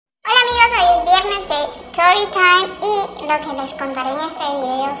amigos, hoy es viernes de Storytime y lo que les contaré en este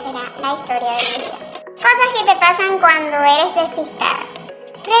video será la historia del día. Cosas que te pasan cuando eres despistada.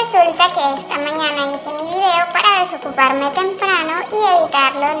 Resulta que esta mañana hice mi video para desocuparme temprano y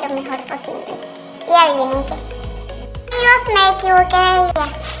editarlo lo mejor posible. Y adivinen qué. Amigos, me equivoqué de día.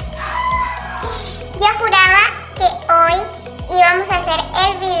 Yo juraba que hoy íbamos a hacer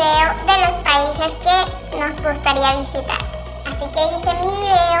el video de los países que nos gustaría visitar. Así que hice mi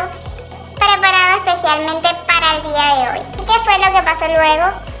video preparado especialmente para el día de hoy. ¿Y qué fue lo que pasó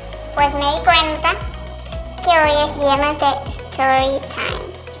luego? Pues me di cuenta que hoy es viernes de Storytime.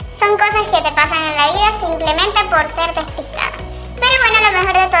 Son cosas que te pasan en la vida simplemente por ser despistada. Pero bueno, lo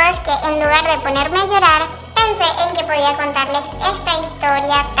mejor de todo es que en lugar de ponerme a llorar, pensé en que podía contarles esta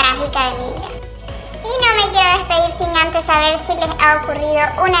historia trágica de mi vida. Y no me quiero despedir sin antes saber si les ha ocurrido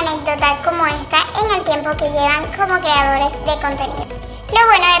una anécdota como esta en el tiempo que llevan como creadores de contenido. Lo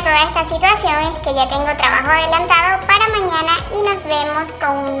bueno de toda esta situación es que ya tengo trabajo adelantado para mañana y nos vemos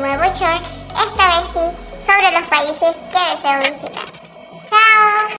con un nuevo short, esta vez sí, sobre los países que deseo visitar.